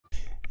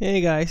Hey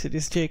guys, it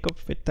is Jacob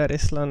with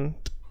Tarisland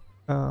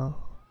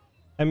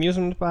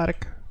Amusement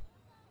Park.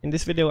 In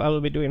this video I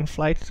will be doing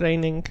flight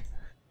training.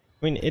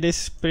 I mean, it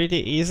is pretty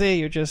easy,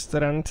 you just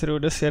run through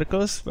the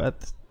circles,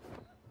 but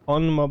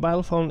on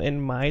mobile phone it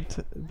might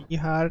be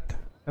hard.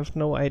 I have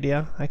no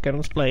idea, I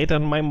cannot play it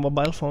on my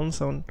mobile phone,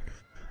 so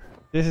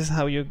this is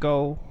how you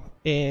go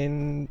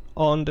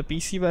on the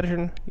PC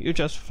version. You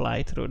just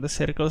fly through the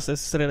circles,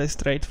 it's really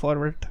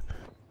straightforward.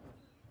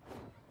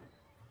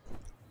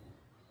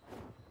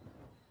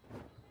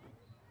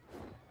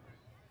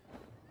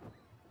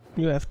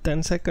 You have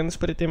 10 seconds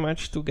pretty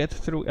much to get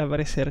through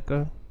every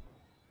circle.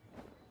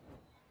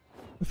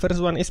 The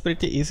first one is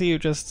pretty easy, you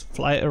just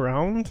fly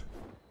around.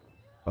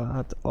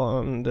 But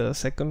on the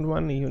second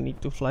one you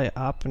need to fly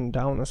up and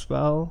down as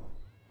well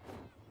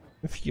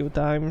a few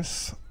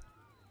times.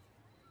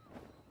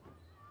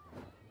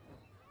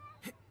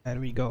 There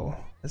we go.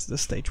 That's the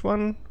stage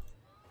 1.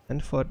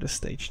 And for the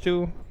stage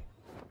 2,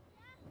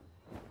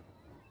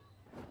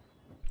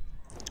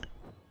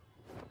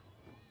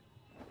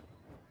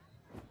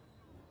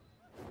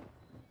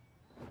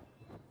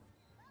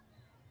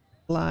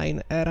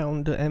 flying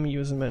around the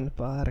amusement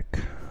park,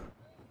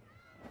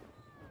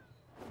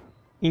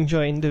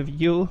 enjoying the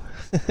view.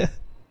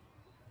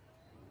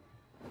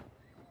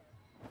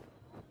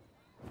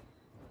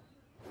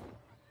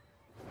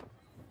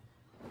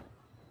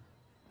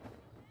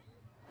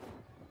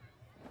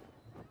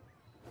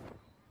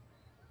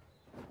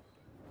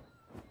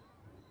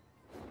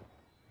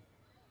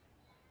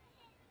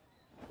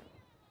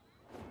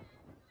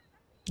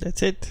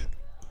 That's it.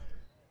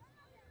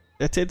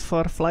 That's it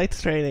for flight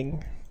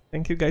training.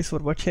 Thank you guys for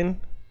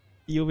watching.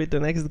 See you with the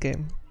next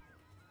game.